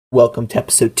Welcome to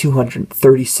episode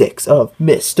 236 of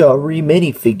Mystery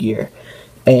Minifigure.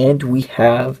 And we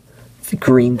have the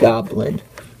Green Goblin.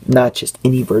 Not just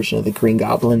any version of the Green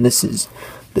Goblin. This is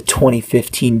the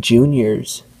 2015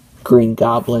 Juniors Green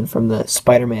Goblin from the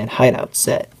Spider-Man Hideout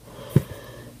set.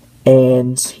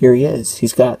 And here he is.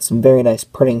 He's got some very nice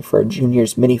printing for a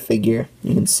Juniors minifigure.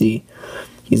 You can see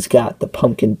he's got the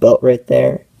pumpkin belt right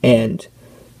there. And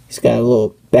he's got a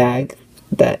little bag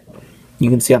that you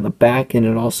can see on the back, and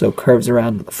it also curves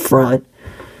around to the front.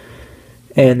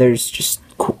 And there's just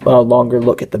a longer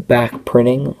look at the back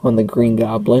printing on the Green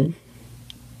Goblin.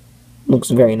 Looks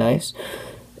very nice.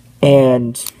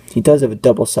 And he does have a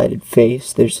double-sided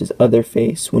face. There's his other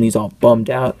face when he's all bummed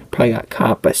out. Probably got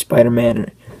caught by Spider-Man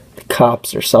or the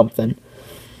cops or something.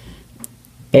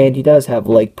 And he does have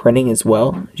leg printing as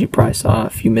well, as you probably saw a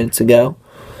few minutes ago.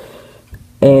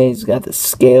 And he's got the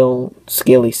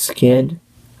scaly skin.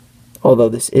 Although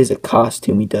this is a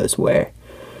costume he does wear.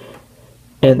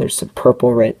 And there's some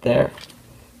purple right there.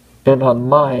 And on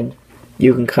mine,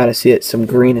 you can kind of see it. Some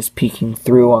green is peeking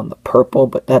through on the purple,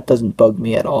 but that doesn't bug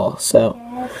me at all. So,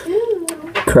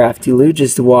 Crafty Lou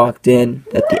just walked in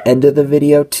at the end of the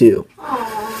video too.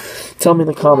 Tell me in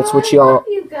the comments what y'all.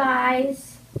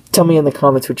 Tell me in the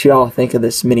comments what y'all think of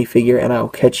this minifigure, and I will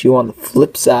catch you on the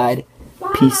flip side.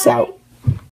 Peace out.